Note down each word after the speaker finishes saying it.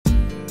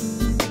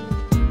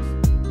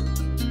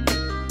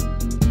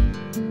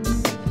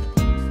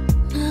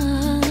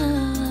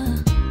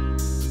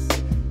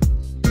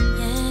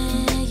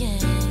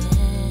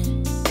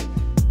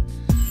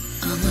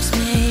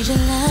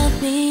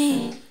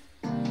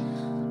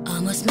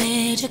Almost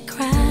made you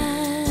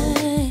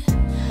cry,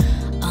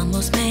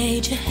 almost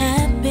made you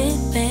happy,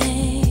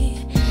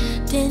 babe.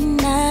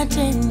 Didn't I,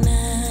 didn't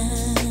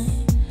I?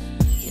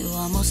 You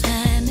almost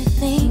had me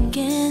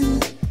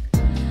thinking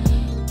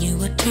you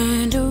were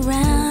turned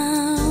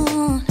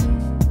around.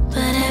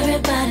 But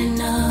everybody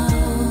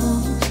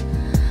knows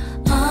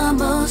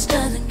almost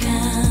doesn't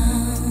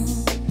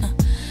count.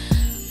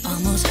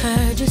 Almost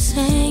heard you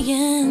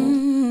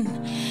saying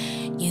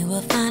you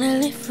were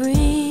finally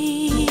free.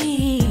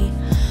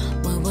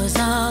 What was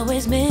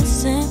always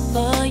missing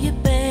for you,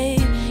 babe?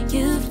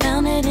 You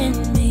found it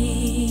in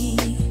me.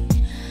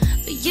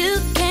 But you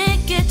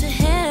can't get to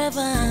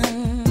heaven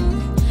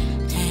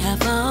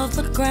half off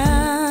the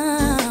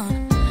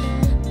ground.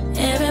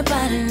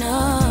 Everybody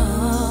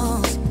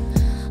knows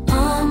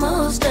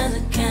almost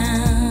doesn't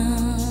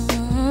count.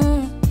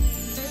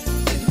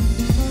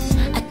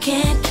 I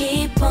can't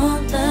keep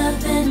on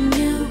loving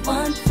you,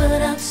 one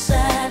foot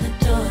outside the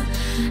door.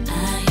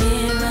 I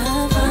hear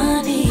a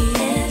funny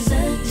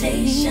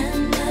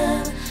hesitation of a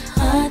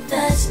heart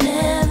that's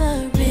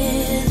never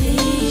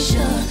really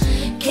sure.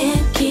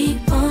 Can't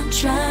keep on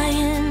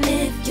trying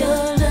if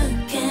you're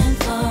looking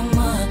for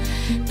more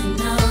than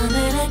all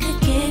that I could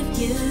give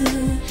you,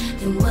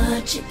 than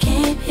what you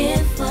came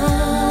here for.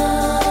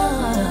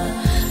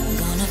 I'm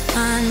gonna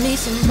find me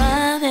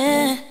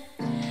somebody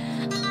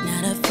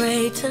not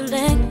afraid to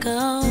let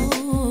go.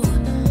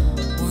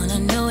 Wanna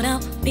know that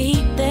I'll be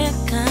that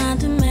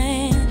kind of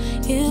man.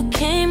 You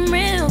came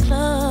real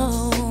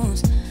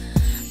close,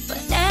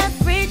 but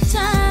every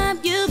time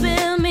you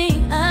build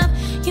me up,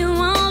 you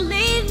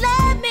only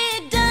let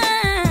me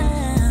down.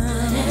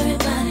 But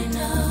everybody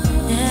knows,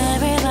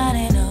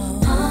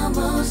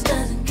 almost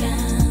doesn't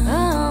count.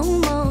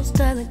 Almost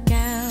doesn't count.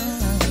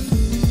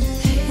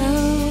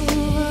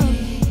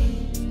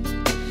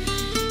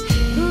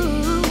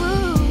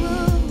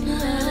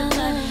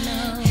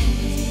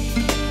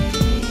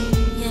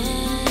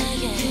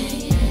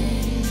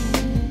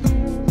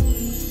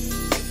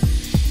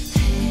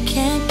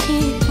 Can't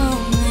keep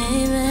on,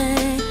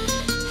 baby.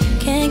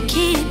 Can't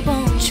keep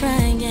on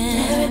trying.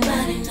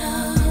 Everybody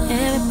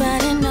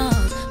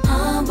knows,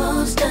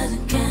 almost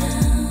doesn't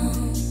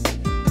count.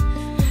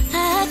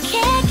 I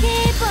can't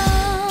keep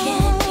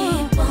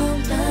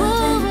on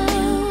loving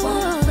you,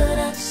 one foot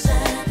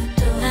outside the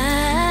door. I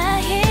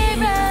hear a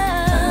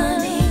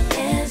funny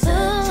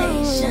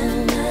hesitation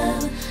of a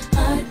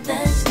heart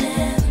that's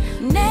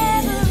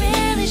never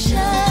really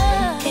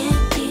sure.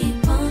 Can't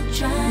keep on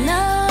trying.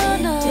 No,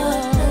 if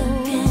you're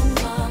looking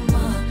for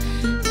more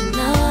than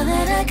all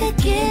that I could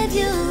give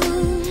you,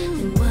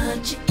 than what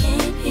you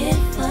came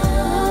here for.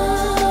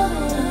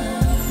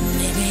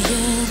 Maybe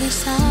you'll be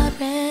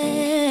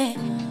sorry,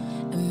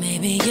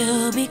 maybe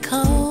you'll be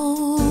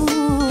cold,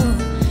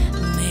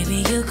 maybe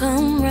you'll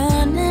come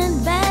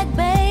running back,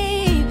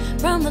 babe,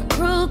 from the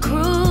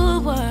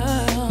cruel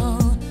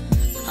world.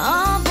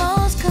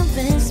 Almost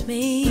convinced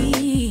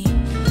me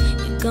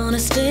you're gonna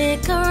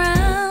stick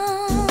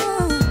around.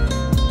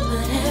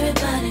 But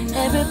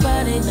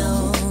everybody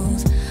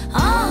knows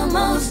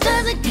almost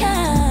doesn't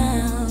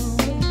count.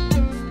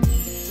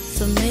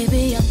 So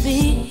maybe I'll be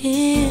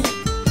here,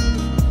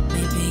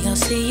 maybe I'll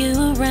see you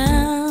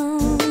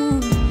around.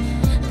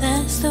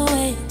 That's the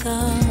way it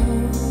goes.